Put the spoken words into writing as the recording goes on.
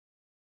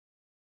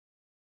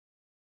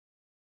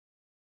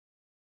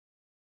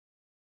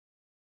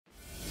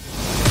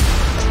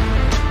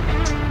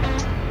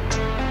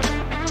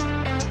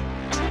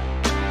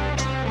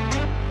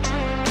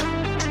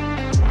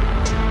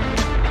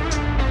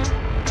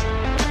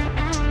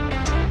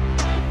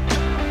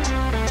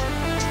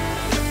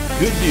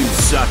Good news,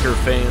 soccer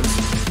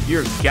fans.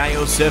 Your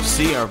Gallos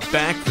FC are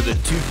back for the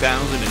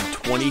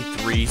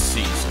 2023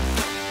 season.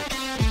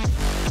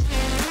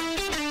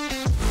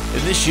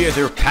 And this year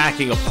they're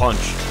packing a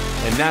punch,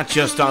 and not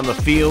just on the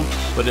field,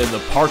 but in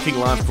the parking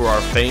lot for our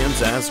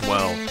fans as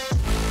well.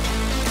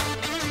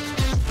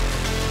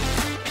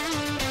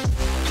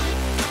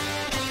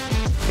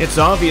 It's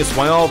obvious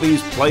why all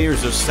these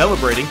players are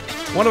celebrating.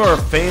 One of our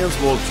fans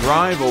will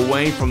drive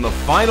away from the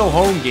final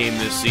home game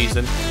this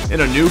season in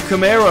a new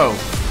Camaro.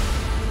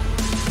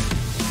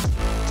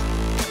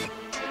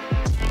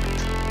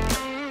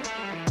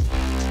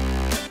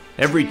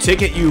 Every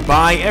ticket you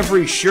buy,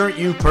 every shirt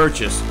you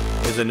purchase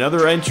is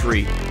another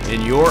entry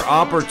in your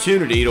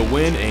opportunity to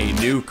win a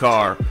new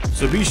car.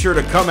 So be sure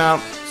to come out,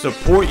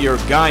 support your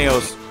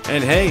Gallos,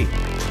 and hey,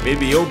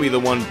 maybe you'll be the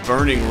one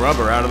burning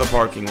rubber out of the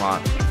parking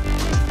lot.